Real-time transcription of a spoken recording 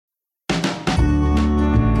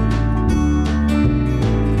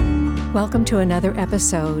Welcome to another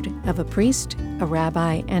episode of A Priest, a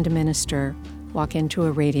Rabbi, and a Minister Walk Into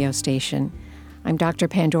a Radio Station. I'm Dr.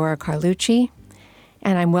 Pandora Carlucci,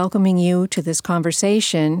 and I'm welcoming you to this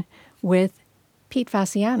conversation with Pete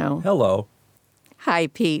Fasciano. Hello. Hi,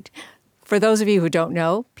 Pete. For those of you who don't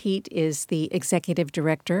know, Pete is the executive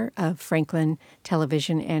director of Franklin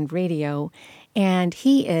Television and Radio, and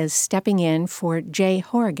he is stepping in for Jay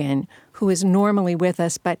Horrigan, who is normally with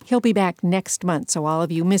us, but he'll be back next month. So all of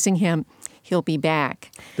you missing him, he'll be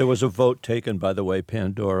back. There was a vote taken, by the way,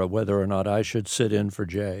 Pandora, whether or not I should sit in for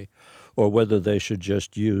Jay or whether they should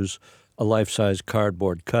just use a life-size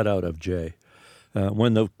cardboard cutout of Jay.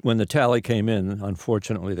 When the tally came in,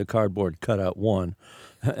 unfortunately, the cardboard cutout won,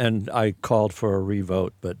 and I called for a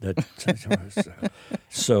revote. But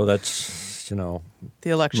so that's the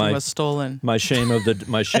election was stolen. My shame of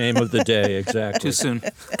the day. Exactly. Too soon.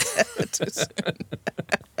 Too soon.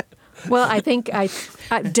 Well, I think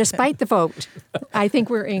despite the vote, I think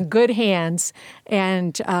we're in good hands,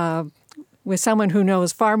 and with someone who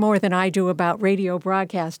knows far more than I do about radio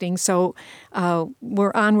broadcasting. So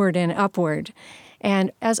we're onward and upward.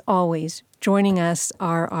 And as always, joining us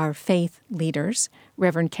are our faith leaders,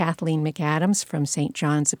 Reverend Kathleen McAdams from St.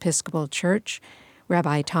 John's Episcopal Church,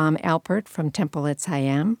 Rabbi Tom Alpert from Temple at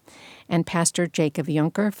Siam, and Pastor Jacob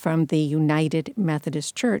Juncker from the United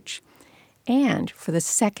Methodist Church. And for the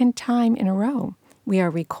second time in a row, we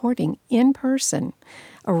are recording in person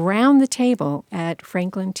around the table at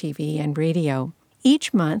Franklin TV and Radio.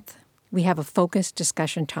 Each month, we have a focused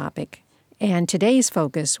discussion topic, and today's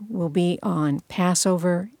focus will be on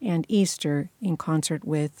Passover and Easter in concert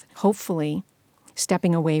with, hopefully,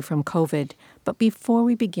 stepping away from COVID. But before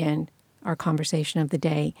we begin our conversation of the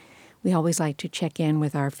day, we always like to check in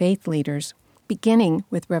with our faith leaders, beginning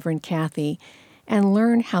with Reverend Kathy, and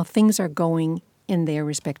learn how things are going in their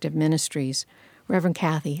respective ministries. Reverend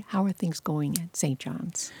Kathy, how are things going at St.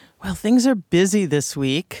 John's? Well, things are busy this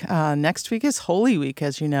week. Next week is Holy Week,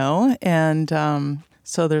 as you know, and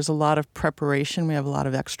so there's a lot of preparation. We have a lot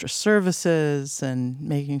of extra services and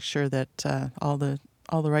making sure that all the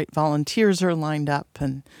right volunteers are lined up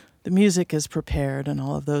and the music is prepared and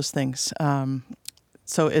all of those things.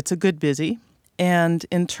 So it's a good busy. And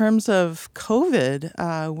in terms of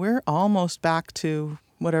COVID, we're almost back to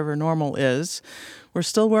whatever normal is. We're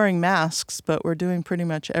still wearing masks, but we're doing pretty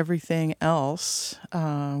much everything else.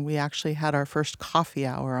 We actually had our first coffee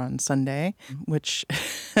hour on Sunday, which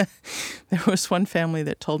there was one family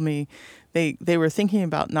that told me they were thinking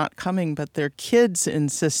about not coming, but their kids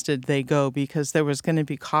insisted they go because there was going to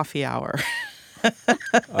be coffee hour.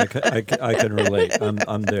 I can relate.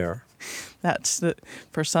 I'm there.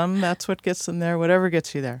 For some, that's what gets them there, whatever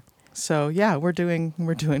gets you there. So yeah, we're doing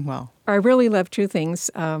well. I really love two things.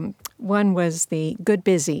 One was the good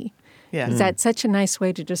busy. Yeah. That's such a nice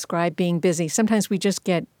way to describe being busy. Sometimes we just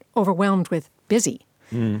get overwhelmed with busy.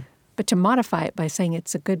 But to modify it by saying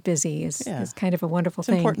it's a good busy is kind of a wonderful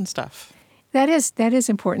thing. It's important stuff. That is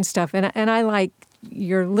important stuff. And I like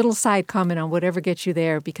your little side comment on whatever gets you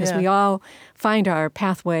there, because we all find our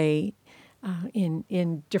pathway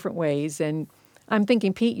in different ways. And I'm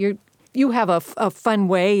thinking, Pete, you have a fun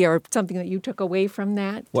way or something that you took away from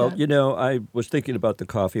that? Well, I was thinking about the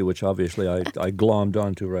coffee, which obviously I glommed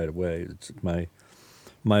onto right away. It's my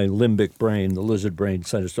limbic brain, the lizard brain,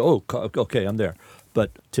 says, okay, I'm there.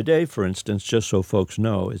 But today, for instance, just so folks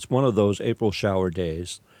know, it's one of those April shower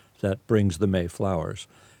days that brings the May flowers.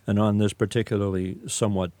 And on this particularly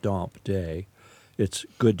somewhat damp day, it's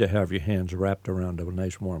good to have your hands wrapped around a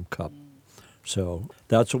nice warm cup. So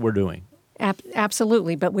that's what we're doing.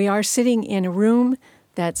 Absolutely. But we are sitting in a room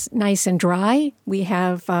that's nice and dry. We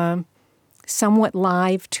have somewhat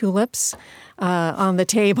live tulips on the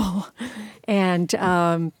table, and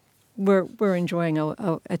we're enjoying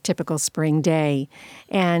a typical spring day.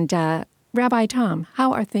 And Rabbi Tom,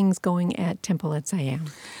 how are things going at Temple at Siam?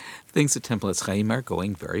 Things at Temple at Chaim are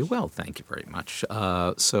going very well, thank you very much.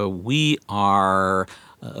 So we are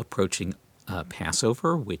approaching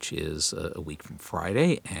Passover, which is a week from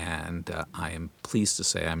Friday, and I am pleased to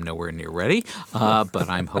say I'm nowhere near ready, but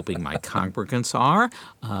I'm hoping my congregants are.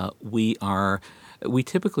 We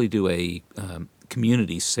typically do a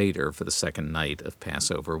community Seder for the second night of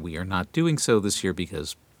Passover. We are not doing so this year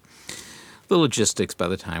because the logistics, by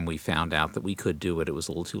the time we found out that we could do it, it was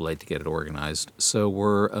a little too late to get it organized. So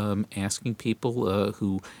we're asking people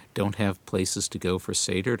who don't have places to go for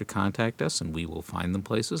Seder to contact us, and we will find them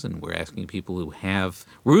places. And we're asking people who have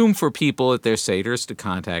room for people at their Seders to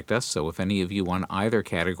contact us. So if any of you on either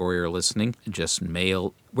category are listening, just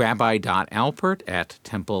mail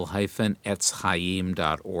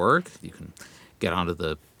rabbi.alpert@temple-etzchaim.org. You can get onto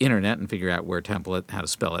the internet and figure out how to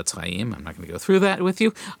spell Etz Chaim. I'm not going to go through that with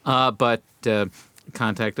you, but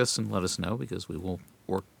contact us and let us know, because we will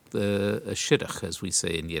work a shidduch, as we say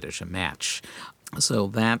in Yiddish, a match. So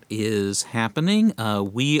that is happening.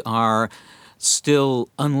 We are still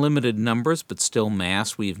unlimited numbers, but still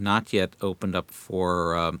mass. We've not yet opened up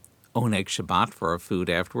for Oneg Shabbat for our food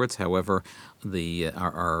afterwards. However,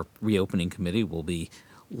 our reopening committee will be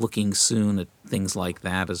looking soon at things like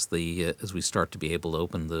that as we start to be able to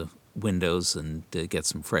open the windows and get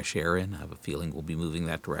some fresh air in. I have a feeling we'll be moving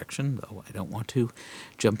that direction, though I don't want to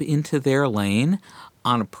jump into their lane.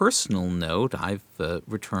 On a personal note, I've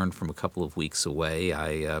returned from a couple of weeks away.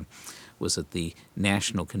 I was at the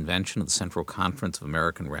National Convention of the Central Conference of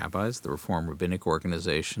American Rabbis, the Reform Rabbinic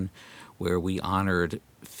Organization, where we honored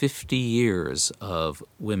 50 years of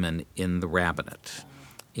women in the rabbinate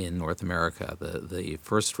in North America. The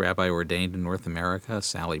first rabbi ordained in North America,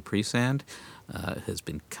 Sally Presand, has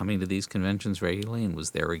been coming to these conventions regularly and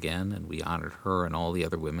was there again, and we honored her and all the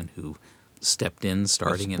other women who stepped in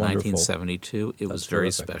starting in 1972. It was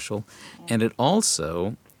very special. And it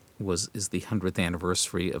also is the 100th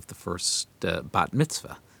anniversary of the first bat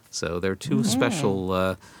mitzvah. So there are two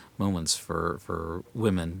special moments for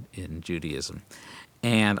women in Judaism.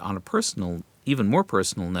 And on a even more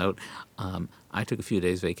personal note, I took a few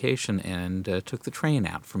days vacation and took the train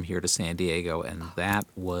out from here to San Diego, and that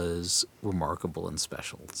was remarkable and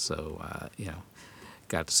special. So,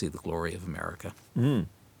 got to see the glory of America. Mm.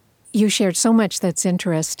 You shared so much that's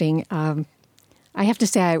interesting. I have to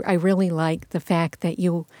say I really like the fact that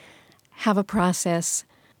you have a process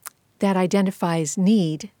that identifies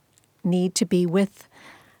need to be with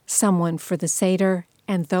someone for the Seder,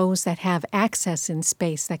 and those that have access in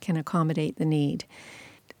space that can accommodate the need.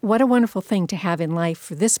 What a wonderful thing to have in life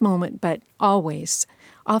for this moment, but always.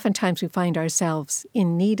 Oftentimes we find ourselves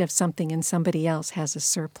in need of something and somebody else has a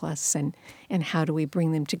surplus, and how do we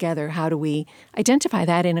bring them together? How do we identify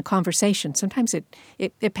that in a conversation? Sometimes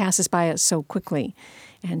it passes by us so quickly.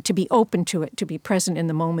 And to be open to it, to be present in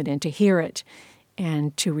the moment and to hear it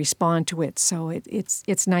and to respond to it. So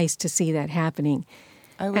it's nice to see that happening.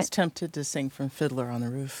 I was tempted to sing from Fiddler on the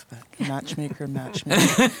Roof, but matchmaker.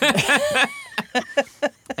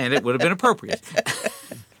 And it would have been appropriate.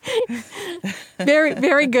 Very,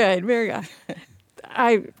 very good. Very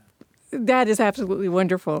good. That is absolutely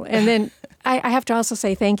wonderful. And then I have to also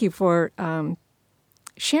say thank you for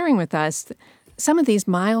sharing with us some of these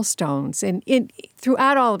milestones. And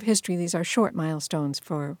throughout all of history, these are short milestones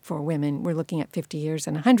for women. We're looking at 50 years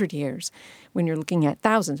and 100 years when you're looking at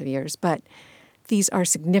thousands of years. But these are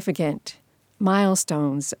significant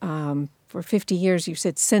milestones. For 50 years, you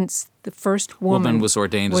said, since the first woman was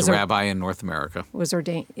ordained as a rabbi in North America. Was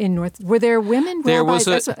ordained in North. Were there women rabbis?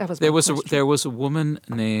 There was a woman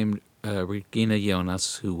named Regina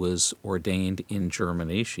Jonas who was ordained in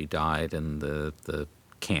Germany. She died in the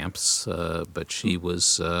camps, but she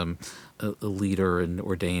was a leader and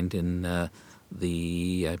ordained in I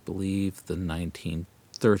believe the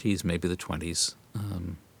 1930s, maybe the 20s.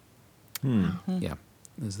 Yeah,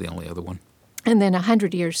 is the only other one. And then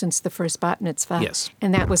 100 years since the first bat mitzvah. Yes.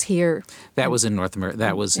 And that was here. That was in North America.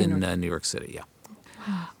 That was in New York City, yeah.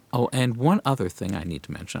 Wow. Oh, and one other thing I need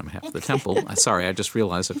to mention on behalf of the temple. Sorry, I just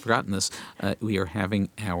realized I'd forgotten this. We are having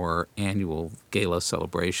our annual gala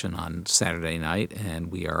celebration on Saturday night,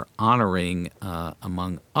 and we are honoring,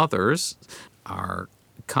 among others, our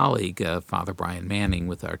colleague, Father Brian Manning,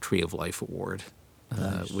 with our Tree of Life Award.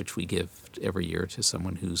 Nice. Which we give every year to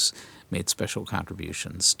someone who's made special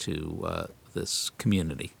contributions to this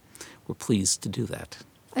community. We're pleased to do that.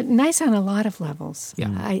 Nice on a lot of levels.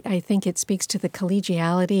 Yeah. I think it speaks to the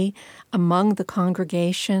collegiality among the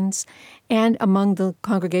congregations and among the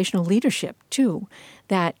congregational leadership, too,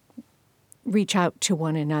 that reach out to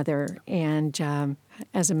one another. And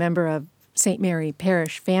as a member of St. Mary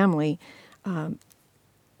Parish family,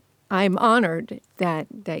 I'm honored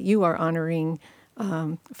that you are honoring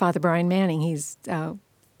Father Brian Manning. He's a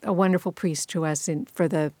wonderful priest to us for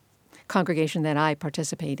the congregation that I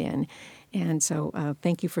participate in. And so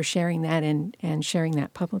thank you for sharing that and sharing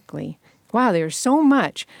that publicly. Wow, there's so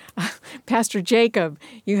much. Pastor Jacob,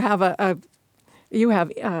 you have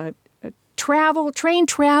train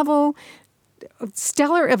travel,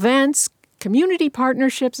 stellar events, community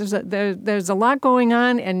partnerships. There's a lot going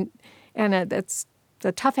on, and that's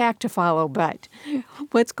a tough act to follow, but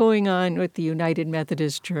what's going on with the United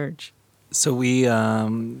Methodist Church? So we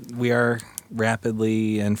are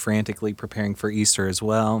rapidly and frantically preparing for Easter as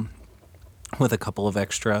well, with a couple of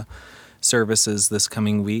extra services this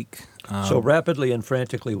coming week. So rapidly and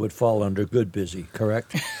frantically would fall under good busy,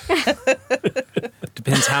 correct?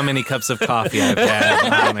 Depends how many cups of coffee I've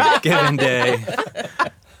had on a given day.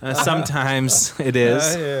 Sometimes it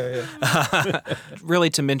is. Really,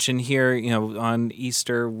 to mention here, on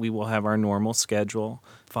Easter, we will have our normal schedule,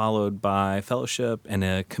 followed by fellowship and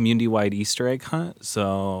a community-wide Easter egg hunt.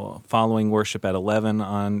 So following worship at 11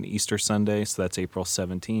 on Easter Sunday, so that's April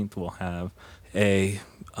 17th, we'll have a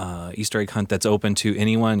Easter egg hunt that's open to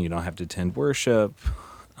anyone. You don't have to attend worship.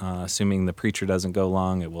 Assuming the preacher doesn't go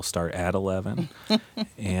long, it will start at 11.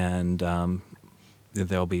 And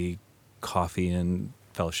there'll be coffee and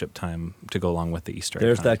fellowship time to go along with the Easter egg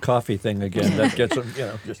There's hunt. that coffee thing again. That gets them,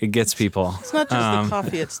 It gets people. It's not just the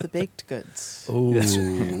coffee, it's the baked goods.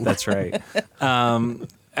 That's right.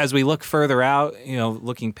 As we look further out,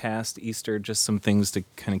 looking past Easter, just some things to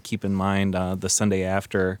kind of keep in mind. The Sunday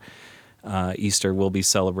after Easter, we'll be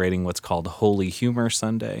celebrating what's called Holy Humor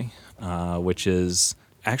Sunday, which is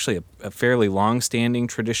actually a fairly long-standing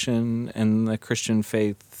tradition in the Christian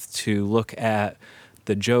faith to look at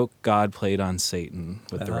the joke God played on Satan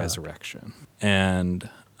with the resurrection, and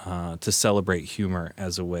to celebrate humor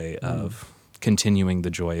as a way of continuing the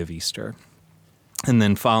joy of Easter. And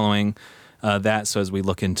then following that, so as we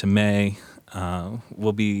look into May,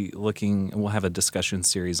 we'll have a discussion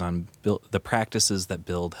series on the practices that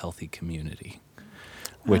build healthy community,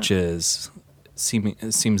 which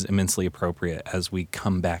seems immensely appropriate as we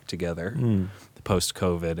come back together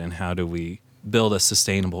post-COVID, and how do we build a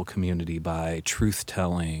sustainable community by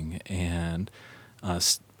truth-telling and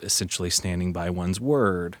essentially standing by one's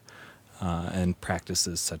word, and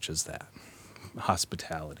practices such as that,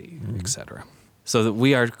 hospitality, etc. So that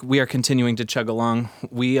we are continuing to chug along.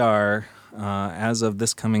 We are, as of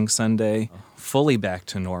this coming Sunday, fully back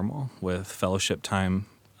to normal with fellowship time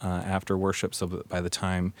after worship. So that by the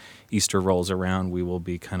time Easter rolls around, we will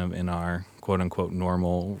be kind of in our quote-unquote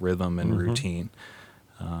normal rhythm and routine.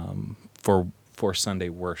 For Sunday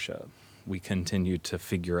worship, we continue to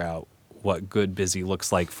figure out what good busy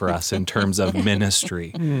looks like for us in terms of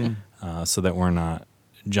ministry, so that we're not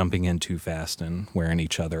jumping in too fast and wearing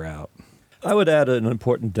each other out. I would add an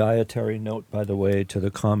important dietary note, by the way, to the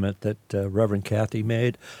comment that Reverend Kathy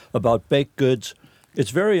made about baked goods.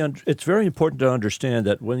 It's very important to understand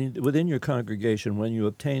that within your congregation, when you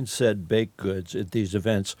obtain said baked goods at these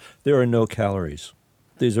events, there are no calories.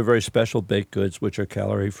 These are very special baked goods which are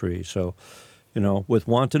calorie-free. So, with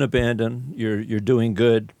want and abandon, you're doing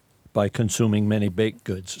good by consuming many baked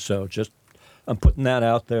goods. So I'm putting that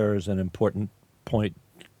out there as an important point.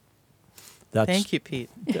 Thank you,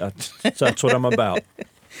 Pete. That's what I'm about.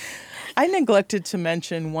 I neglected to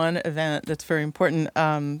mention one event that's very important.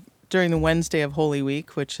 During the Wednesday of Holy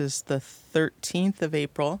Week, which is the 13th of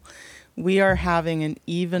April, we are having an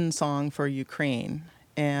evensong for Ukraine.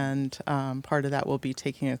 And part of that will be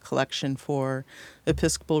taking a collection for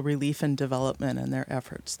Episcopal Relief and Development and their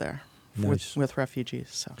efforts there with refugees.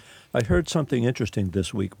 So I heard something interesting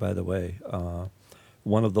this week, by the way.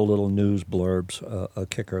 One of the little news blurbs, a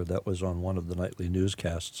kicker that was on one of the nightly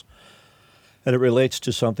newscasts. And it relates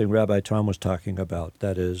to something Rabbi Tom was talking about,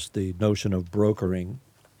 that is the notion of brokering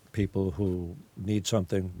people who need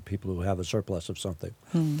something, people who have a surplus of something.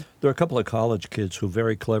 There are a couple of college kids who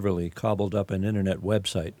very cleverly cobbled up an internet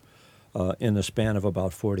website in the span of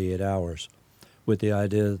about 48 hours with the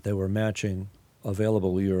idea that they were matching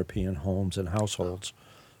available European homes and households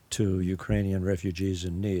to Ukrainian refugees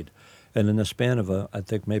in need. And in the span of, I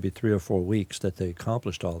think, maybe 3 or 4 weeks that they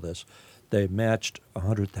accomplished all this, they matched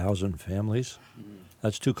 100,000 families.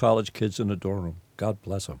 That's 2 college kids in a dorm room. God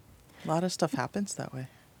bless them. a lot of stuff happens that way.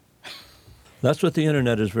 That's what the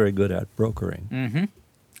internet is very good at, brokering. Mm-hmm.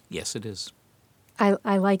 Yes, it is.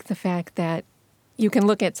 I like the fact that you can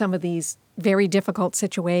look at some of these very difficult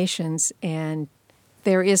situations and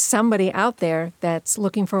there is somebody out there that's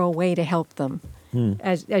looking for a way to help them.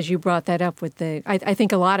 As you brought that up with I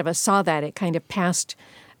think a lot of us saw that. It kind of passed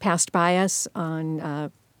by us on,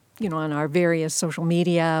 on our various social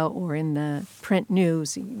media or in the print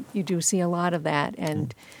news. You do see a lot of that.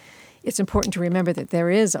 And it's important to remember that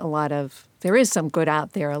there is some good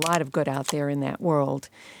out there, a lot of good out there in that world.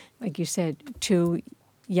 Like you said, 2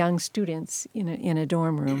 young students in a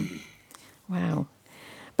dorm room. Wow.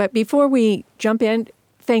 But before we jump in,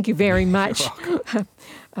 thank you very much,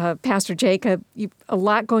 Pastor Jacob. A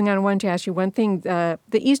lot going on. I wanted to ask you one thing. The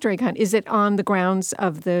Easter egg hunt, is it on the grounds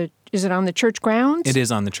of is it on the church grounds? It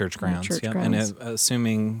is on the church grounds, grounds. And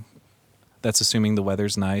assuming the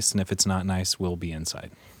weather's nice, and if it's not nice, we'll be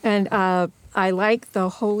inside. And I like the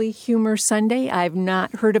Holy Humor Sunday. I've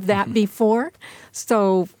not heard of that before.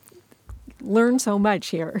 So learn so much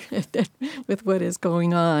here with what is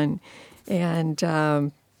going on. And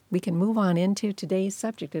we can move on into today's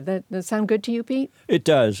subject. Does that sound good to you, Pete? It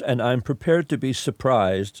does, and I'm prepared to be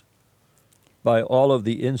surprised by all of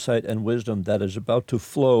the insight and wisdom that is about to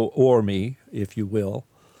flow o'er me, if you will.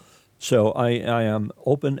 So I am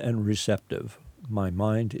open and receptive. My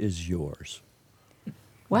mind is yours.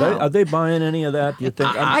 Wow. Are they buying any of that, do you think?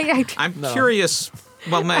 I'm curious.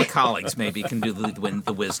 Well, my colleagues maybe can do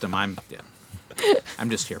the wisdom. I'm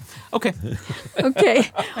just here. Okay. Okay.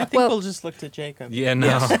 I think we'll just look to Jacob. Yeah,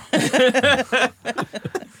 no.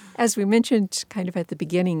 As we mentioned kind of at the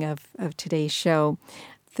beginning of today's show,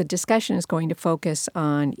 the discussion is going to focus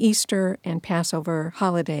on Easter and Passover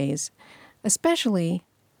holidays, especially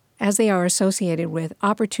as they are associated with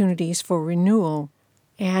opportunities for renewal.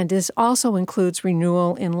 And this also includes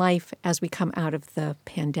renewal in life as we come out of the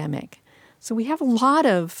pandemic. So we have a lot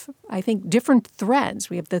of, I think, different threads.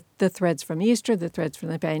 We have the threads from Easter, the threads from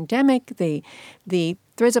the pandemic, the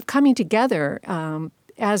threads of coming together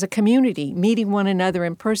as a community, meeting one another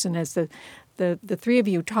in person, as the three of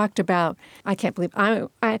you talked about. I can't believe I'm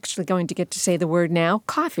actually going to get to say the word now,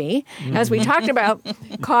 coffee, as we talked about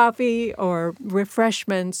coffee or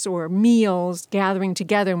refreshments or meals, gathering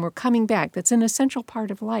together, and we're coming back. That's an essential part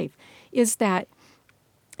of life, is that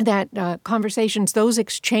conversations, those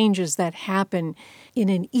exchanges that happen in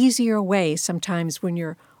an easier way sometimes when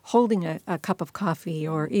you're holding a cup of coffee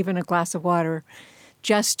or even a glass of water,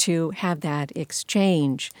 just to have that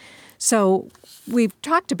exchange. So we've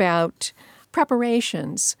talked about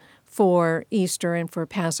preparations for Easter and for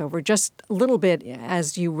Passover, just a little bit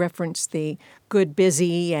as you referenced the good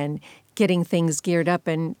busy and getting things geared up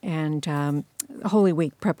and Holy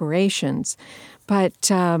Week preparations.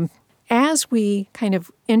 But as we kind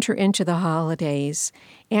of enter into the holidays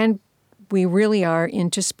and we really are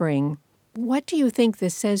into spring, what do you think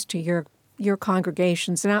this says to your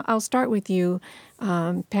congregations? And I'll start with you,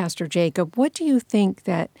 Pastor Jacob. What do you think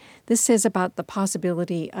that this says about the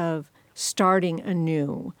possibility of starting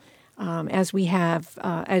anew, as we have,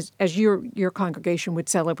 as your congregation would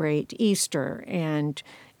celebrate Easter, and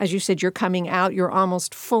as you said, you're coming out, you're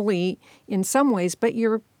almost fully in some ways, but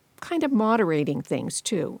you're kind of moderating things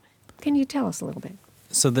too. Can you tell us a little bit?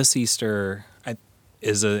 So this Easter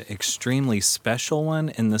is an extremely special one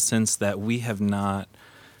in the sense that we have not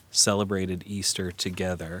celebrated Easter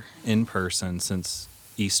together in person since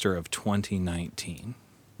Easter of 2019.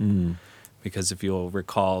 Because if you'll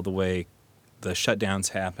recall, the way the shutdowns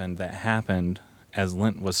happened as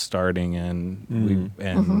Lent was starting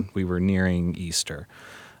and we were nearing Easter.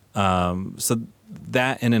 So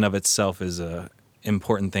that in and of itself is a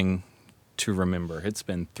important thing to remember. It's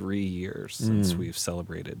been 3 years since we've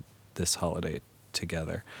celebrated this holiday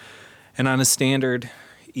together. And on a standard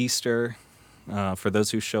Easter, for those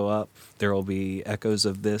who show up, there will be echoes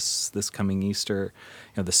of this coming Easter.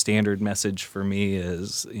 The standard message for me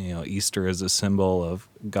is, Easter is a symbol of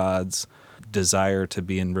God's desire to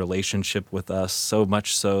be in relationship with us, so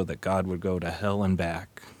much so that God would go to hell and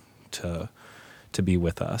back to be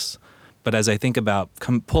with us. But as I think about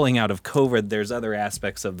pulling out of COVID, there's other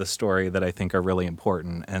aspects of the story that I think are really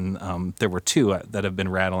important. And there were two that have been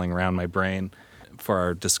rattling around my brain for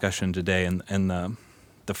our discussion today. And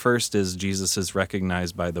the first is Jesus is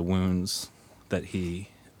recognized by the wounds that he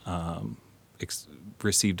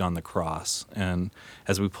received on the cross. And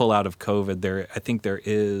as we pull out of COVID, I think there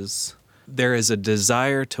is a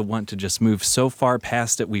desire to want to just move so far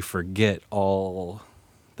past it we forget all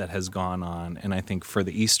that has gone on. And I think for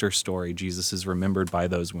the Easter story, Jesus is remembered by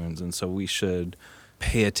those wounds. And so we should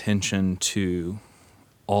pay attention to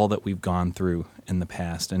all that we've gone through in the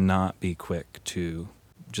past and not be quick to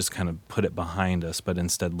just kind of put it behind us, but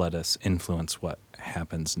instead let us influence what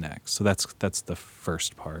happens next. So that's the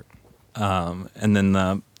first part. And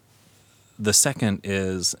then the second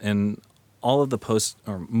is in all of the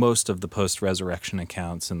most of the post-resurrection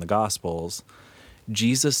accounts in the Gospels,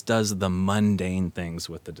 Jesus does the mundane things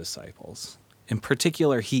with the disciples. In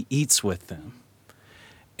particular, he eats with them.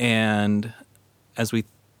 And as we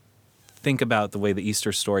think about the way the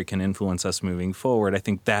Easter story can influence us moving forward, I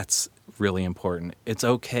think that's really important. It's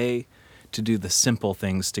okay to do the simple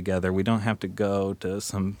things together. We don't have to go to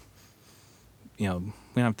some, we don't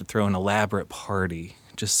have to throw an elaborate party.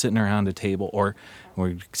 Just sitting around a table, or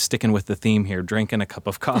we're sticking with the theme here, drinking a cup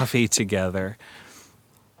of coffee together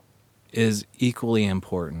is equally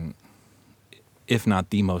important, if not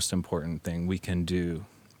the most important thing we can do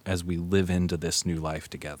as we live into this new life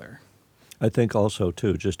together. I think also,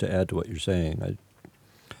 too, just to add to what you're saying,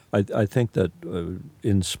 I think that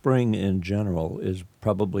in spring in general is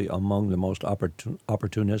probably among the most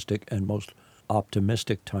opportunistic and most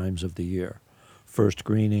optimistic times of the year. First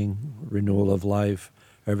greening, renewal of life,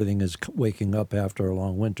 Everything is waking up after a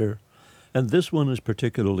long winter. And this one is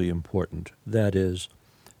particularly important. That is,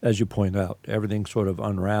 as you point out, everything sort of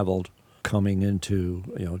unraveled coming into,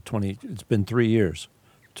 it's been 3 years,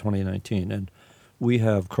 2019, and we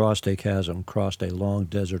have crossed a chasm, crossed a long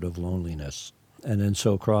desert of loneliness. And in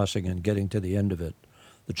so crossing and getting to the end of it,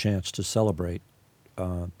 the chance to celebrate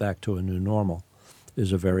back to a new normal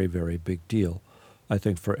is a very, very big deal, I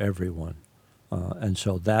think, for everyone. And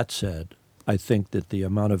so that said, I think that the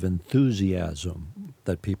amount of enthusiasm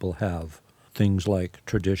that people have, things like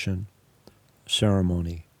tradition,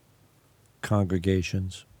 ceremony,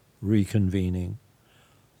 congregations, reconvening,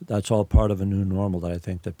 that's all part of a new normal that I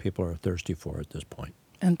think that people are thirsty for at this point.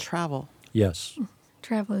 And travel. Yes.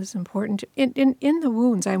 Travel is important. In the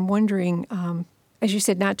wounds, I'm wondering, as you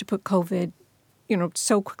said, not to put COVID,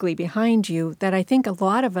 so quickly behind you, that I think a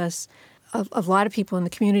lot of us, a lot of people in the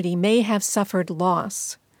community may have suffered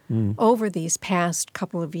loss over these past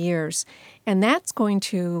couple of years. And that's going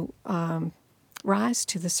to rise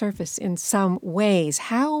to the surface in some ways.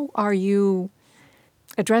 How are you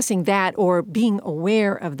addressing that or being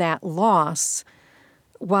aware of that loss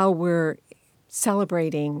while we're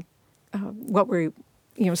celebrating what we're,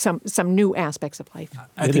 some new aspects of life?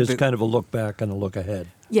 It is kind of a look back and a look ahead.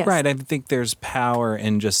 Yes. Right. I think there's power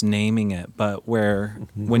in just naming it, but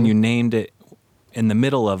when you named it in the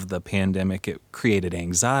middle of the pandemic, it created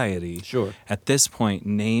anxiety. Sure. At this point,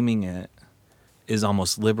 naming it is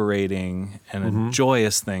almost liberating and a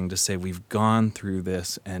joyous thing to say we've gone through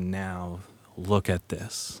this and now look at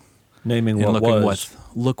this. Naming and what was.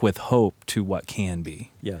 Look with hope to what can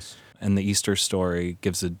be. Yes. And the Easter story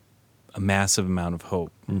gives a massive amount of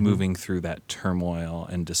hope moving through that turmoil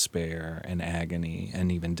and despair and agony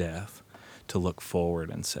and even death, to look forward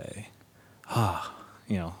and say,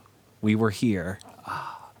 we were here,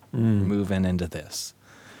 moving into this.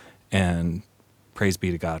 And praise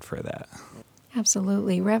be to God for that.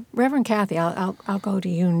 Absolutely. Reverend Kathy, I'll go to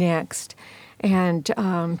you next. And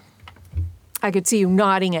I could see you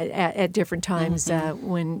nodding at different times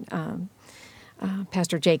when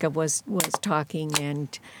Pastor Jacob was talking.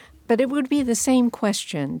 But it would be the same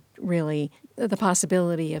question, really, the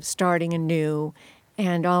possibility of starting anew,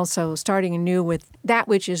 and also starting anew with that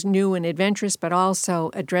which is new and adventurous, but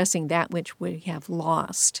also addressing that which we have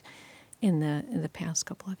lost in the past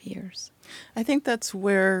couple of years. I think that's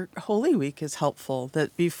where Holy Week is helpful,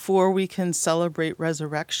 that before we can celebrate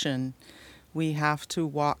resurrection, we have to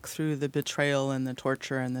walk through the betrayal and the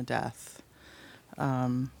torture and the death.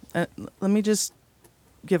 Let me just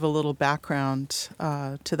give a little background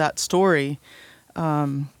to that story.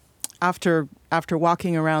 After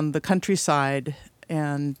walking around the countryside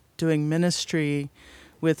and doing ministry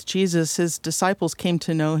with Jesus, his disciples came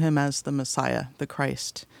to know him as the Messiah, the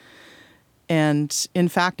Christ. And in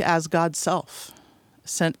fact, as God's self,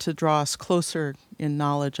 sent to draw us closer in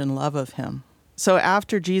knowledge and love of him. So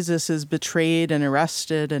after Jesus is betrayed and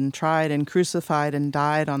arrested and tried and crucified and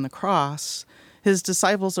died on the cross, his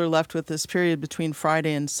disciples are left with this period between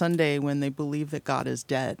Friday and Sunday when they believe that God is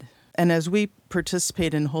dead. And as we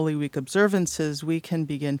participate in Holy Week observances, we can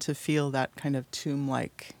begin to feel that kind of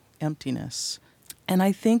tomb-like emptiness. And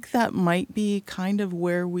I think that might be kind of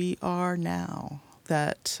where we are now,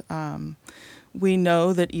 that we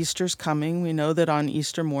know that Easter's coming. We know that on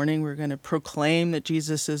Easter morning we're going to proclaim that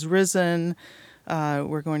Jesus is risen.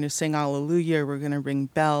 We're going to sing Alleluia. We're going to ring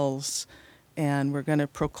bells. And we're going to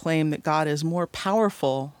proclaim that God is more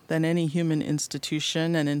powerful than any human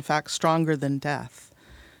institution and, in fact, stronger than death.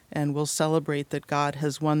 And we'll celebrate that God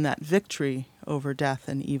has won that victory over death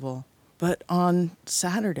and evil. But on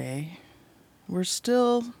Saturday, there's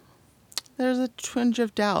a twinge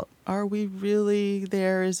of doubt. Are we really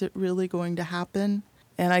there? Is it really going to happen?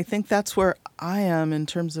 And I think that's where I am in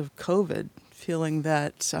terms of COVID, feeling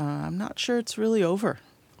that I'm not sure it's really over.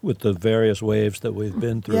 With the various waves that we've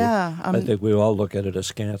been through, I think we all look at it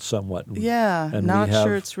askance somewhat. And not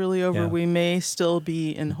sure it's really over. Yeah. We may still be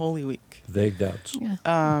in Holy Week. Vague doubts.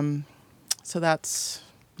 Yeah. So that's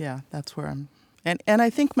where I'm. And I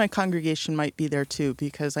think my congregation might be there too,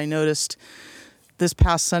 because I noticed this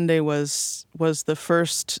past Sunday was the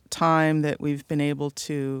first time that we've been able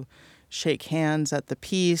to shake hands at the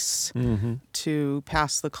peace, to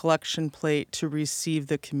pass the collection plate, to receive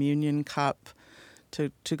the communion cup, to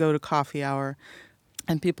go to coffee hour.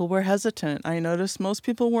 And people were hesitant. I noticed most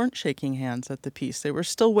people weren't shaking hands at the peace. They were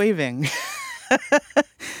still waving.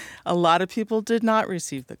 A lot of people did not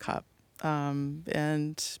receive the cup.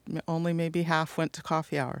 And only maybe half went to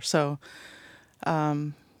coffee hour. So,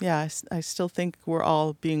 I still think we're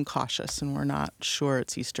all being cautious and we're not sure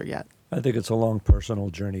it's Easter yet. I think it's a long personal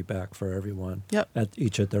journey back for everyone. Yep.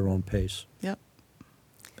 Each at their own pace. Yep.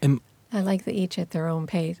 I like the each at their own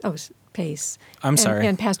pace. Pace. I'm sorry.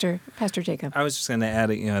 And Pastor Jacob. I was just going to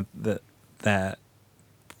add, that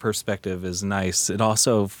perspective is nice. It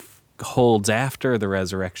also holds after the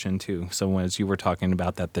resurrection too. So as you were talking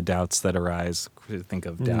about that, the doubts that arise, think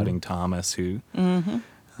of doubting Thomas, who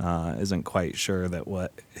isn't quite sure that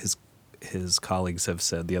what his colleagues have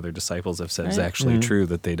said, the other disciples have said, is actually true,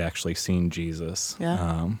 that they'd actually seen Jesus.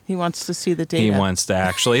 Yeah. He wants to see the data. He wants to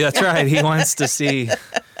actually, that's right. He wants to see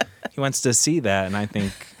that. And I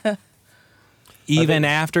think even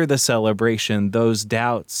after the celebration, those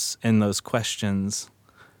doubts and those questions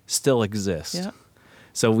still exist. Yeah.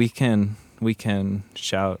 So we can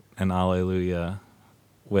shout an alleluia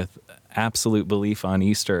with absolute belief on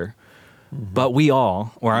Easter, but we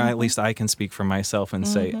all, or at least I can speak for myself and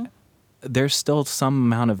say, there's still some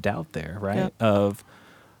amount of doubt there, right? Yeah. Of,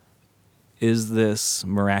 is this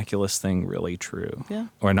miraculous thing really true? Yeah.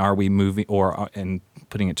 And are we moving, and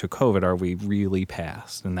putting it to COVID, are we really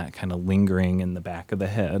past? And that kind of lingering in the back of the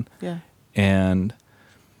head. Yeah. And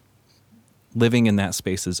living in that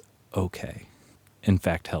space is okay. In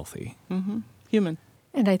fact, healthy. Human.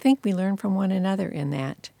 And I think we learn from one another in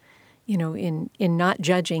that, in not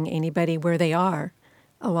judging anybody where they are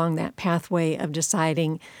along that pathway of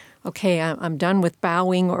deciding, okay, I'm done with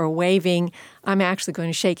bowing or waving. I'm actually going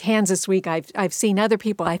to shake hands this week. I've seen other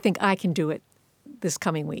people. I think I can do it this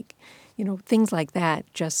coming week. Things like that,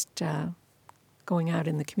 just going out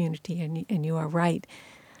in the community, and you are right.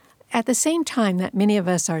 At the same time that many of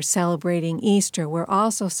us are celebrating Easter, we're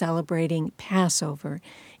also celebrating Passover.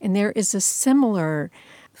 And there is a similar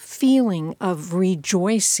feeling of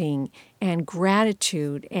rejoicing and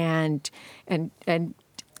gratitude and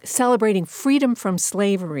celebrating freedom from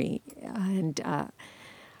slavery. And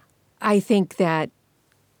I think that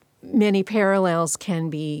many parallels can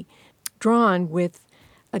be drawn with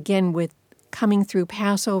coming through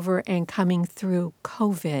Passover and coming through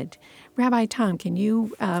COVID. Rabbi Tom, can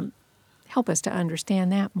you help us to understand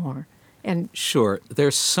that more? And sure.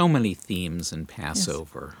 There's so many themes in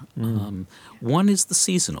Passover. Yes. One is the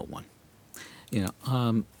seasonal one.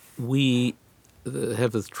 We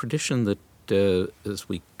have a tradition that as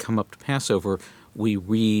we come up to Passover, we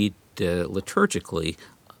read liturgically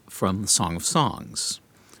from the Song of Songs,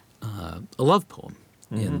 a love poem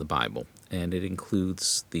in the Bible. And it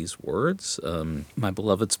includes these words, my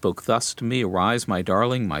beloved spoke thus to me, arise, my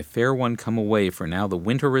darling, my fair one, come away, for now the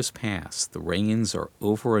winter is past, the rains are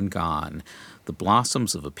over and gone, the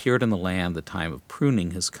blossoms have appeared in the land, the time of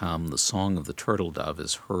pruning has come, the song of the turtle dove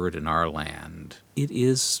is heard in our land. It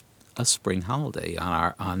is a spring holiday.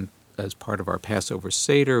 As part of our Passover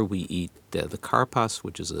Seder, we eat the karpas,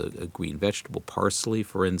 which is a green vegetable, parsley,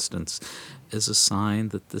 for instance, as a sign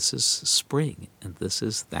that this is spring, and this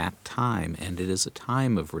is that time, and it is a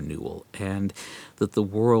time of renewal, and that the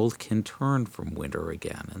world can turn from winter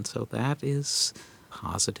again. And so that is a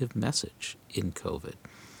positive message in COVID.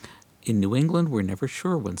 In New England, we're never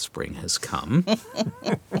sure when spring has come,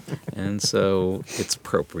 and so it's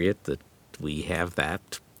appropriate that we have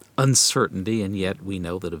that uncertainty, and yet we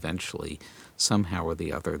know that eventually, somehow or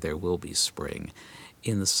the other, there will be spring.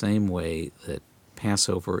 In the same way that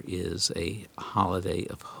Passover is a holiday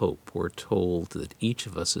of hope, we're told that each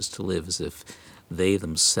of us is to live as if they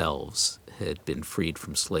themselves had been freed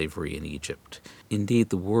from slavery in Egypt. Indeed,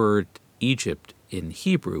 the word Egypt in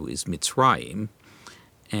Hebrew is Mitzrayim,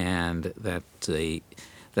 and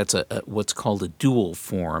that's what's called a dual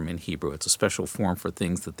form in Hebrew. It's a special form for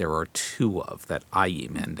things that there are two of, that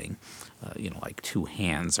ayim ending, like two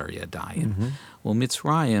hands are yadayim. Well,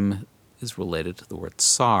 Mitzrayim is related to the word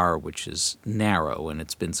tsar, which is narrow, and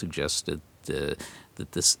it's been suggested that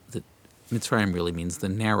Mitzrayim really means the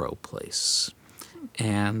narrow place,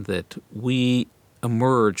 and that we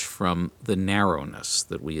emerge from the narrowness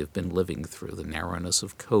that we have been living through, the narrowness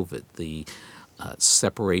of COVID, the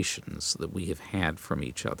separations that we have had from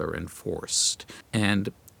each other enforced.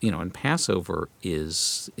 And, and Passover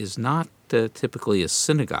is not typically a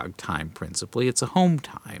synagogue time principally. It's a home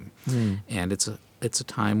time. And it's a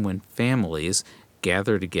time when families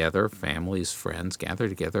gather together, families, friends, gather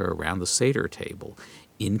together around the Seder table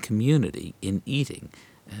in community, in eating.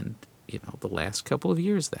 And, the last couple of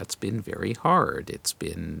years, that's been very hard. It's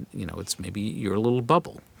been, it's maybe your little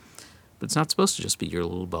bubble. But it's not supposed to just be your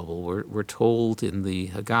little bubble. We're told in the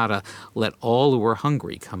Haggadah, let all who are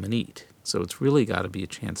hungry come and eat. So it's really got to be a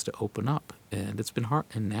chance to open up. And it's been hard.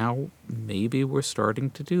 And now maybe we're starting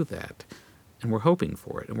to do that. And we're hoping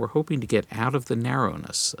for it. And we're hoping to get out of the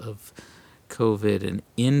narrowness of COVID and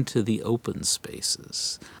into the open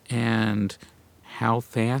spaces. And how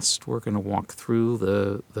fast we're going to walk through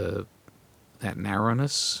the that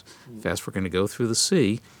narrowness, fast we're going to go through the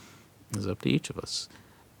sea, is up to each of us.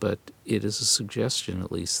 But it is a suggestion,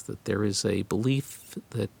 at least, that there is a belief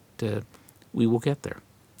that we will get there.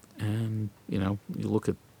 And, you look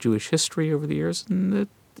at Jewish history over the years, and,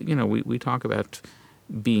 we talk about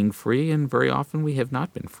being free, and very often we have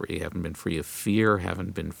not been free. Haven't been free of fear,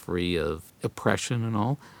 haven't been free of oppression and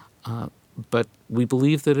all. But we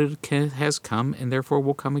believe that it has come, and therefore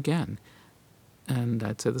will come again. And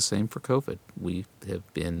I'd say the same for COVID. We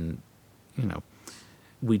have been,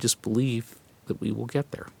 we just believe that we will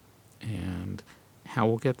get there. And how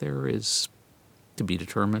we'll get there is to be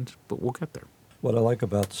determined, but we'll get there. What I like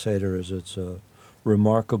about Seder is it's a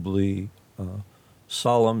remarkably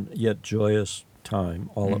solemn yet joyous time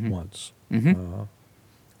all at once. And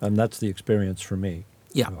that's the experience for me.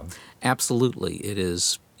 Yeah, absolutely. It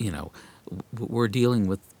is, we're dealing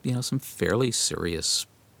with, some fairly serious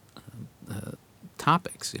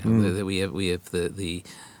topics. That we have the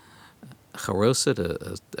charoset,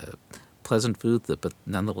 a pleasant food, but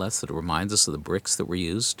nonetheless it reminds us of the bricks that were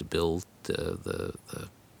used to build the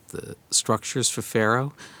structures for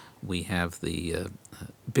Pharaoh. We have the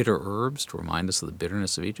bitter herbs to remind us of the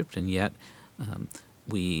bitterness of Egypt, and yet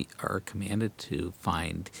we are commanded to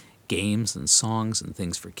find games and songs and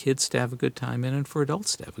things for kids to have a good time in and for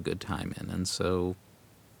adults to have a good time in. And so,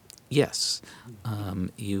 yes,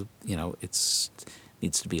 it's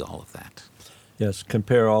needs to be all of that. Yes,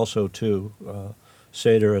 compare also to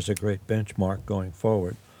Seder as a great benchmark going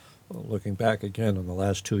forward. Looking back again on the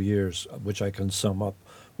last 2 years, which I can sum up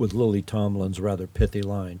with Lily Tomlin's rather pithy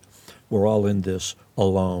line, we're all in this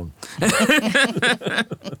alone.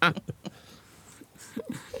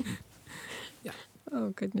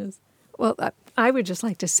 Oh, goodness. Well, I would just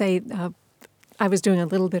like to say I was doing a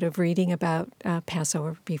little bit of reading about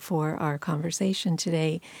Passover before our conversation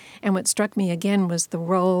today, and what struck me again was the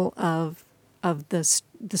role of the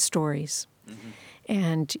stories.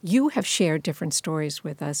 And you have shared different stories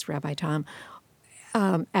with us, Rabbi Tom,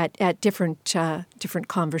 at different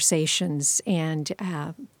conversations and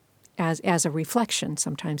as a reflection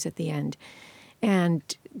sometimes at the end. And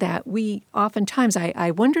that we oftentimes, I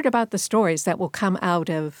wondered about the stories that will come out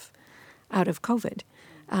of COVID,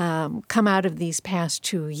 come out of these past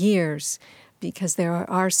 2 years, because there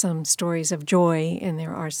are some stories of joy and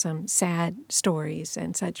there are some sad stories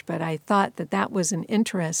and such. But I thought that was an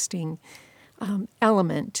interesting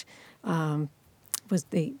element, was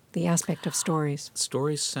the aspect of stories.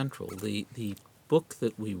 Stories central. The book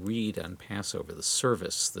that we read on Passover, the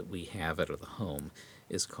service that we have out of the home,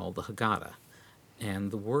 is called the Haggadah.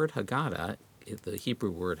 And the word Haggadah, the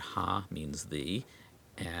Hebrew word ha means the,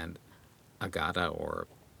 and Agadah, or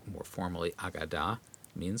more formally Agadah,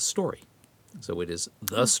 means story. So it is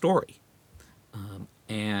the story.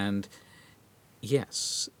 And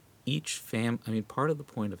yes, each part of the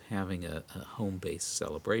point of having a home-based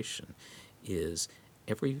celebration is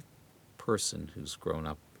every person who's grown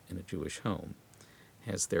up in a Jewish home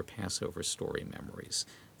has their Passover story memories.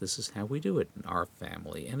 This is how we do it in our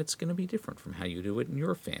family, and it's going to be different from how you do it in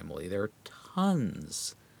your family. There are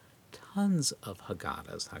tons of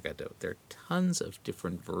Haggadot. There are tons of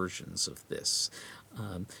different versions of this.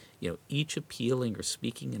 Each appealing or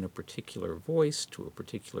speaking in a particular voice to a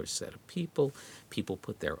particular set of people. People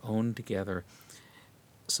put their own together.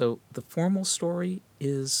 So the formal story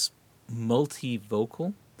is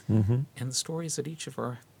multivocal, and the stories at each of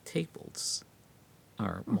our tables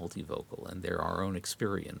are multivocal, and they're our own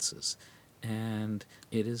experiences. And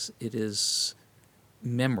it is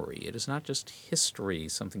memory. It is not just history,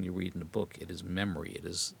 something you read in a book. It is memory. It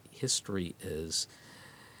is history is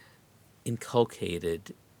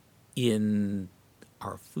inculcated in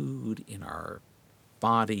our food, in our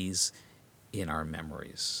bodies, in our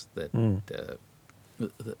memories that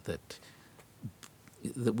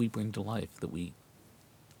we bring to life, that we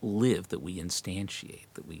live, that we instantiate,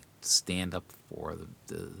 that we stand up for,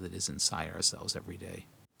 that is inside ourselves every day.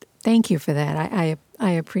 Thank you for that. I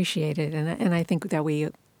appreciate it, and I think that we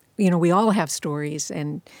all have stories,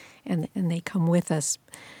 and they come with us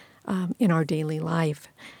in our daily life.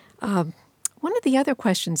 One of the other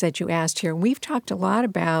questions that you asked here, we've talked a lot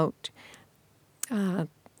about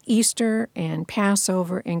Easter and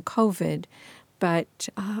Passover and COVID, but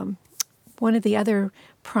one of the other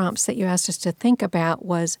prompts that you asked us to think about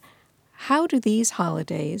was, how do these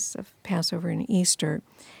holidays of Passover and Easter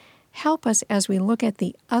help us as we look at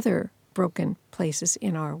the other broken places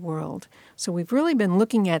in our world? So we've really been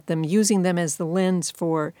looking at them, using them as the lens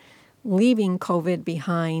for leaving COVID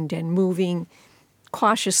behind and moving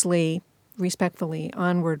cautiously, respectfully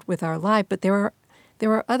onward with our life. But there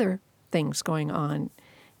are other things going on.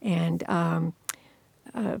 And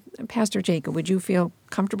Pastor Jacob, would you feel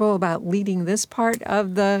comfortable about leading this part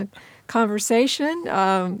of the conversation?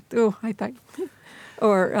 I thought,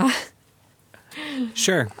 or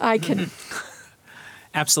Sure. I can.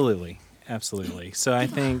 Absolutely. So I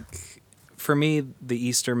think for me, the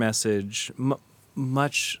Easter message,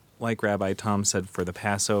 much like Rabbi Tom said for the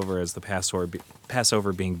Passover, as the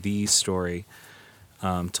Passover being the story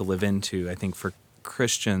to live into, I think for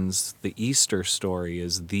Christians, the Easter story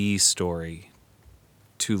is the story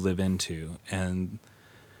to live into. And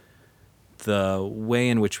the way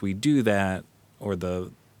in which we do that, or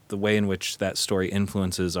the way in which that story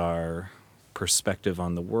influences our perspective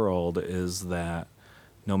on the world, is that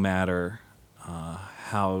no matter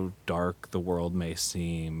how dark the world may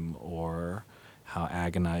seem or how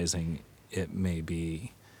agonizing it may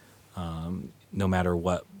be, no matter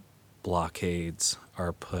what blockades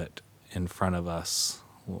are put in front of us,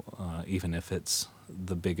 even if it's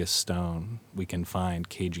the biggest stone we can find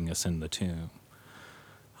caging us in the tomb,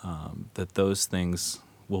 that those things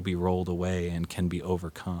will be rolled away and can be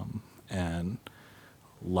overcome, and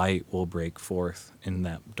light will break forth in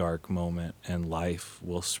that dark moment, and life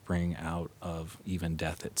will spring out of even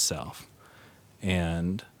death itself.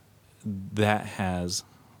 And that has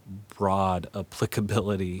broad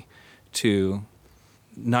applicability to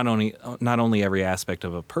not only every aspect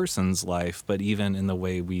of a person's life, but even in the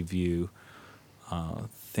way we view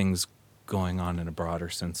things going on in a broader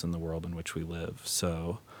sense in the world in which we live.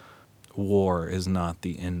 So war is not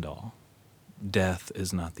the end all. Death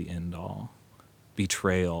is not the end all.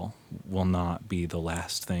 Betrayal will not be the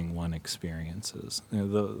last thing one experiences.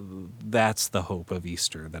 That's the hope of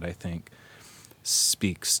Easter that I think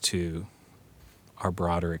speaks to our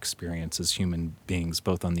broader experience as human beings,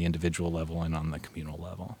 both on the individual level and on the communal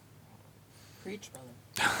level. Preach, brother.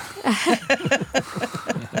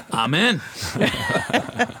 Amen.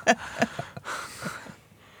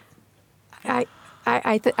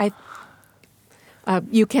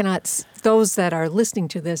 You cannot. Those that are listening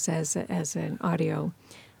to this as an audio,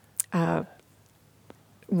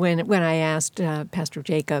 when I asked Pastor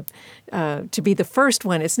Jacob to be the first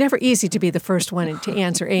one, it's never easy to be the first one to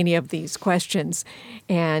answer any of these questions,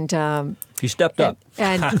 and He stepped up.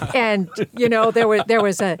 and there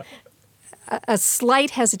was a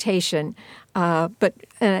slight hesitation, but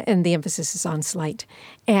and the emphasis is on slight,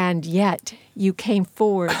 and yet you came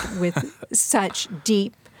forward with such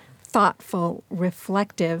deep, thoughtful,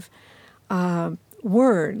 reflective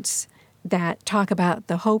words that talk about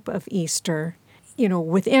the hope of Easter,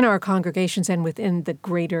 within our congregations and within the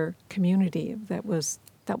greater community. That was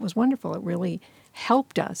wonderful. It really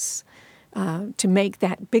helped us to make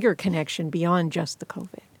that bigger connection beyond just the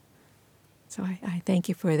COVID. So I thank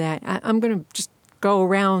you for that. I'm going to just go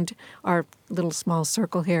around our little small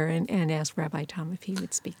circle here and ask Rabbi Tom if he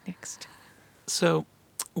would speak next. So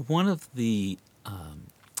one of the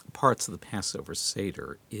parts of the Passover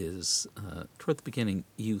Seder is, toward the beginning,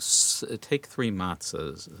 you take 3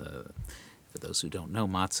 matzahs. For those who don't know,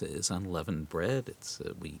 matzah is unleavened bread.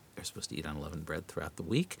 We are supposed to eat unleavened bread throughout the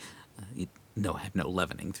week. Have no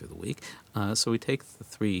leavening through the week. So we take the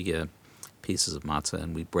 3 pieces of matzah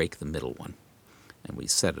and we break the middle one. And we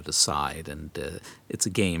set it aside, and it's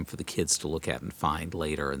a game for the kids to look at and find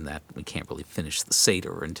later, and that we can't really finish the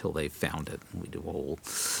Seder until they've found it. And we do a whole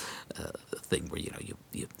thing where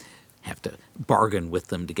you have to bargain with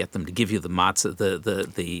them to get them to give you the matzah,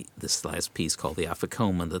 this last piece called the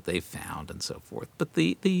afikoman that they found, and so forth. But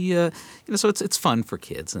so it's fun for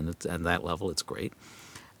kids, and at that level it's great.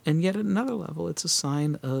 And yet at another level, it's a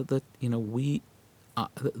sign that we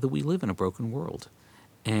live in a broken world,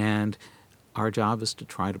 and our job is to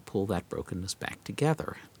try to pull that brokenness back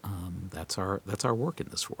together. That's our work in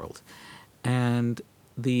this world. And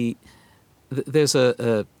there's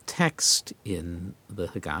a text in the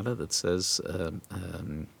Haggadah that says,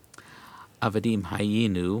 Avadim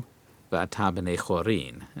hayinu v'ata b'nei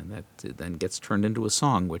chorin, and that then gets turned into a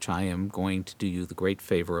song, which I am going to do you the great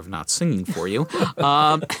favor of not singing for you.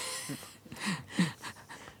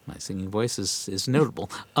 My singing voice is notable.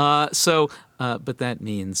 But that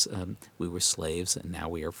means we were slaves and now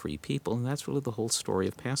we are free people. And that's really the whole story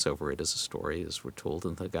of Passover. It is a story, as we're told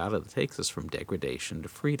in the Haggadah, that takes us from degradation to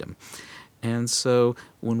freedom. And so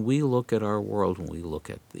when we look at our world, when we look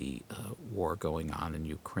at the war going on in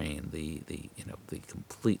Ukraine, the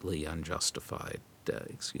completely unjustified,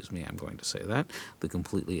 I'm going to say that, the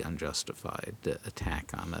completely unjustified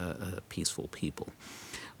attack on a peaceful people,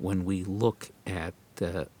 when we look at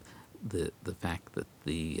the fact that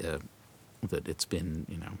that it's been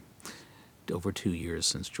over 2 years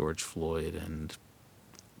since George Floyd, and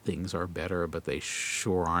things are better, but they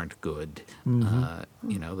sure aren't good. That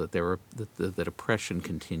oppression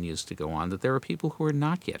continues to go on, that there are people who are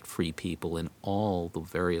not yet free people in all the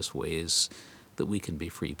various ways that we can be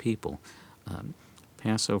free people.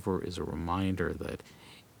 Passover is a reminder that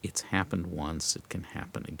it's happened once, it can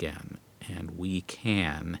happen again, and we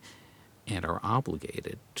can and are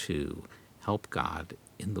obligated to help God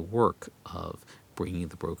in the work of bringing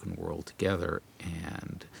the broken world together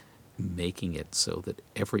and making it so that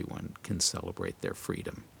everyone can celebrate their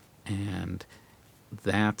freedom. And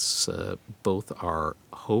that's both our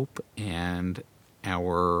hope and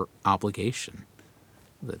our obligation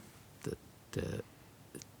that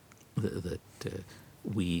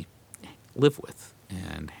we live with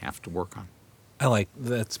and have to work on.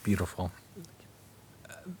 That's beautiful.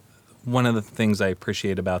 One of the things I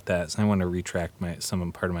appreciate about that is I want to retract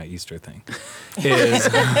part of my Easter thing. Is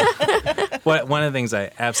one of the things I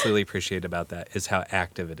absolutely appreciate about that is how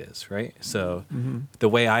active it is, right? So the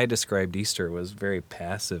way I described Easter was very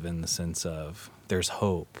passive in the sense of there's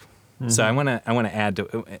hope. So I want to add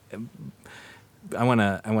to. I want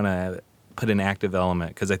to put an active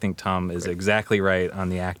element because I think Tom is exactly right on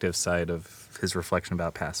the active side of his reflection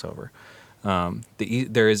about Passover.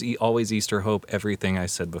 There is always Easter hope. Everything I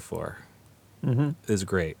said before is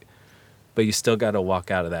great, but you still got to walk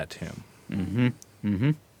out of that tomb.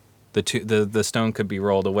 The stone could be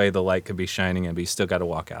rolled away, the light could be shining, and you still got to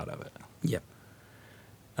walk out of it. Yep.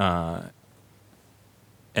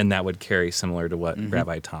 And that would carry similar to what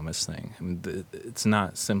Rabbi Tom is saying. I mean, it's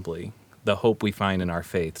not simply the hope we find in our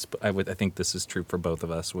faiths, but I think this is true for both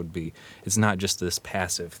of us, would be it's not just this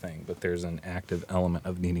passive thing, but there's an active element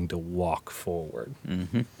of needing to walk forward.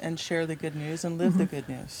 And share the good news and live the good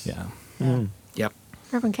news. Yeah. Yep.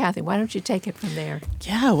 Reverend Kathy, why don't you take it from there?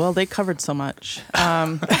 Yeah, well, they covered so much.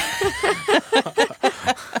 I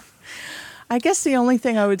guess the only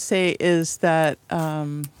thing I would say is that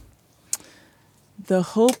the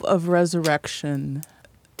hope of resurrection,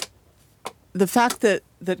 the fact that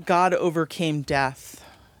God overcame death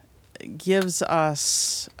gives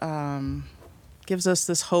us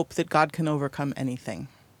this hope that God can overcome anything.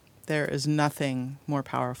 There is nothing more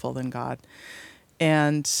powerful than God.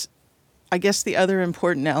 And I guess the other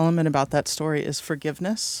important element about that story is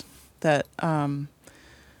forgiveness, that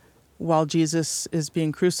while Jesus is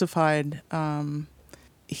being crucified,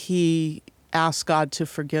 he asked God to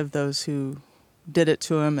forgive those who did it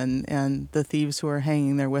to him and the thieves who are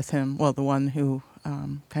hanging there with him, well, the one who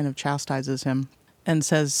kind of chastises him and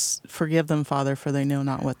says, "Forgive them, Father, for they know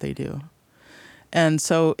not what they do." And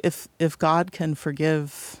so if God can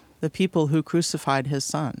forgive the people who crucified his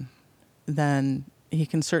son, then he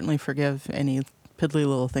can certainly forgive any piddly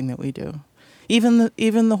little thing that we do, even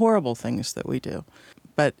the horrible things that we do.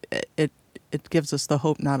 But it gives us the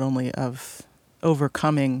hope not only of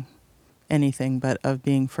overcoming anything, but of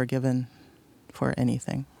being forgiven for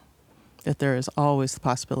anything, that there is always the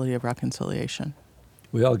possibility of reconciliation.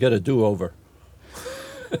 We all get a do-over.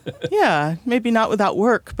 Yeah, maybe not without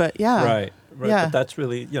work, but yeah. Right. Yeah. But that's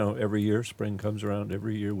really, every year spring comes around.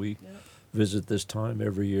 Every year we visit this time.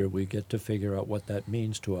 Every year we get to figure out what that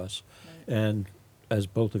means to us. Right. And as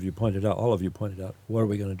both of you pointed out, all of you pointed out, what are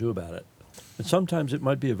we going to do about it? And sometimes it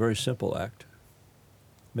might be a very simple act.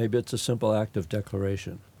 Maybe it's a simple act of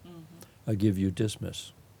declaration. I give you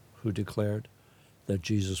Dismas, who declared that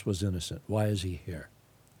Jesus was innocent. Why is he here?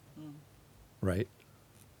 Right?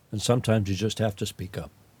 And sometimes you just have to speak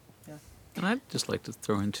up. Yeah. And I'd just like to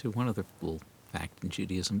throw into one other little fact in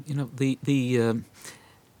Judaism. The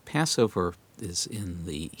Passover is in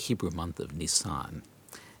the Hebrew month of Nisan.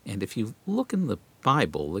 And if you look in the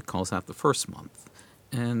Bible, it calls out the first month.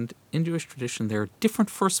 And in Jewish tradition, there are different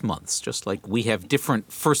first months, just like we have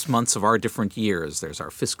different first months of our different years. There's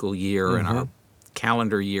our fiscal year and our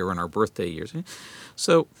calendar year and our birthday years.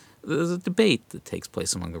 So there's a debate that takes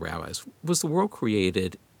place among the rabbis. Was the world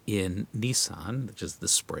created in Nisan, which is the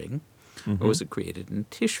spring, or was it created in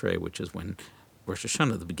Tishrei, which is when Rosh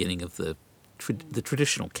Hashanah, the beginning of the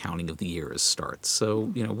traditional counting of the years starts? So,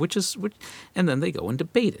 which? And then they go and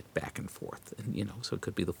debate it back and forth. And, so it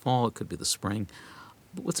could be the fall, it could be the spring.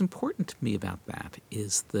 But what's important to me about that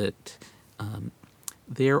is that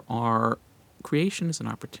creation is an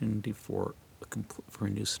opportunity for a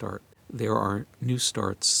new start. There are new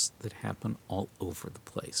starts that happen all over the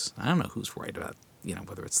place. I don't know who's right about,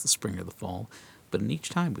 whether it's the spring or the fall, but in each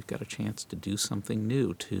time we've got a chance to do something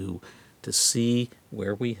new, to see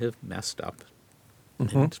where we have messed up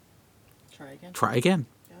and try again.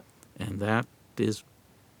 Yep. And that is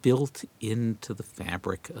built into the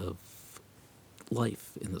fabric of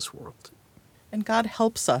life in this world. And God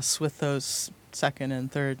helps us with those second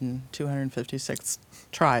and third and 256th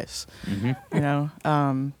tries. Mm-hmm. You know,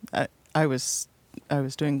 I was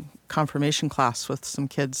doing confirmation class with some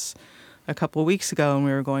kids a couple of weeks ago, and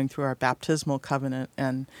we were going through our baptismal covenant.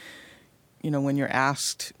 And you know, when you're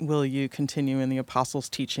asked, will you continue in the apostles'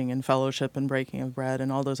 teaching and fellowship and breaking of bread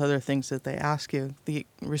and all those other things that they ask you, the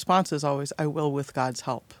response is always, I will with God's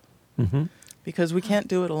help. Mm-hmm. Because we can't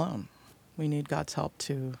do it alone. We need God's help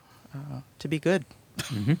to be good.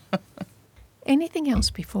 Mm-hmm. Anything else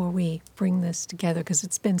before we bring this together? Because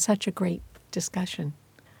it's been such a great discussion.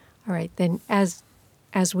 All right, then as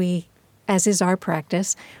is our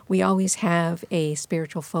practice, we always have a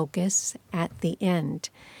spiritual focus at the end.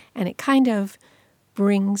 And it kind of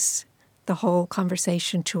brings the whole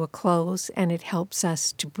conversation to a close, and it helps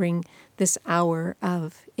us to bring this hour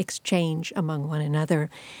of exchange among one another.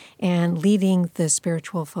 And leading the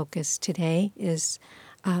spiritual focus today is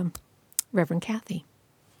Reverend Kathy.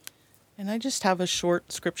 And I just have a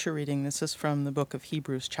short scripture reading. This is from the book of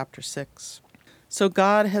Hebrews, chapter 6. So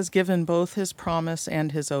God has given both his promise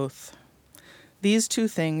and his oath. These two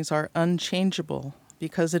things are unchangeable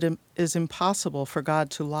because it is impossible for God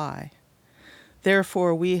to lie.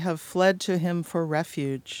 Therefore, we have fled to him for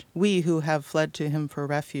refuge. We who have fled to him for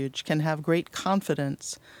refuge can have great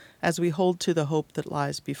confidence as we hold to the hope that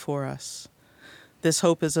lies before us. This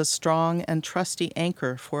hope is a strong and trusty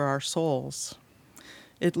anchor for our souls.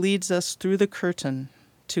 It leads us through the curtain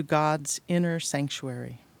to God's inner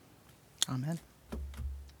sanctuary. Amen.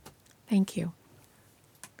 Thank you.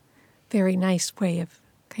 Very nice way of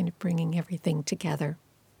kind of bringing everything together.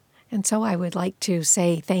 And so I would like to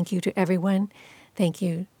say thank you to everyone. Thank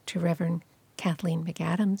you to Reverend Kathleen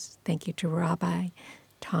McAdams. Thank you to Rabbi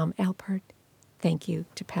Tom Alpert. Thank you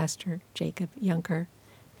to Pastor Jacob Juncker.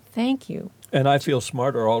 Thank you. And I feel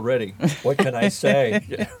smarter already. What can I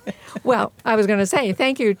say? Well, I was going to say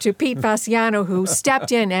thank you to Pete Fasciano, who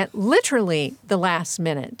stepped in at literally the last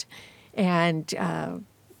minute and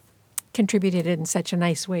contributed in such a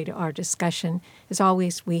nice way to our discussion. As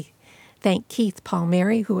always, we thank Keith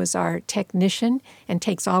Palmieri, who is our technician and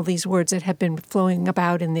takes all these words that have been flowing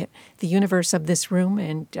about in the universe of this room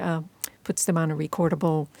and puts them on a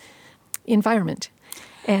recordable environment.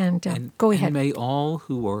 And go ahead. And may all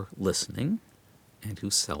who are listening and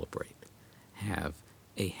who celebrate have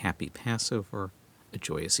a happy Passover, a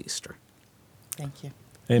joyous Easter. Thank you.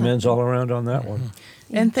 Amens all around on that one.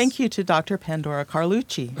 And thank you to Dr. Pandora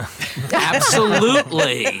Carlucci.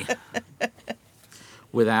 Absolutely.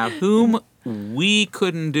 Without whom we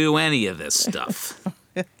couldn't do any of this stuff.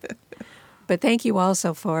 But thank you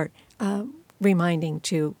also for reminding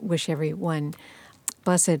to wish everyone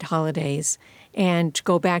blessed holidays. And to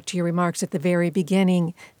go back to your remarks at the very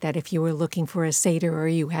beginning that if you were looking for a Seder or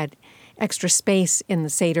you had extra space in the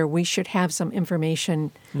Seder, we should have some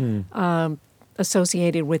information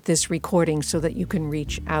associated with this recording so that you can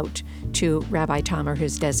reach out to Rabbi Tom or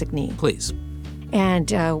his designee. Please. And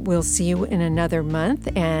we'll see you in another month,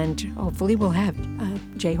 and hopefully we'll have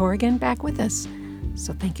Jay Horrigan back with us.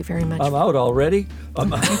 So thank you very much. I'm out already.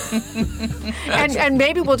 And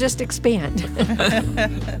maybe we'll just expand.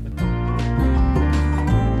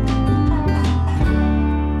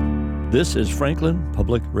 This is Franklin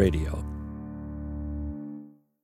Public Radio.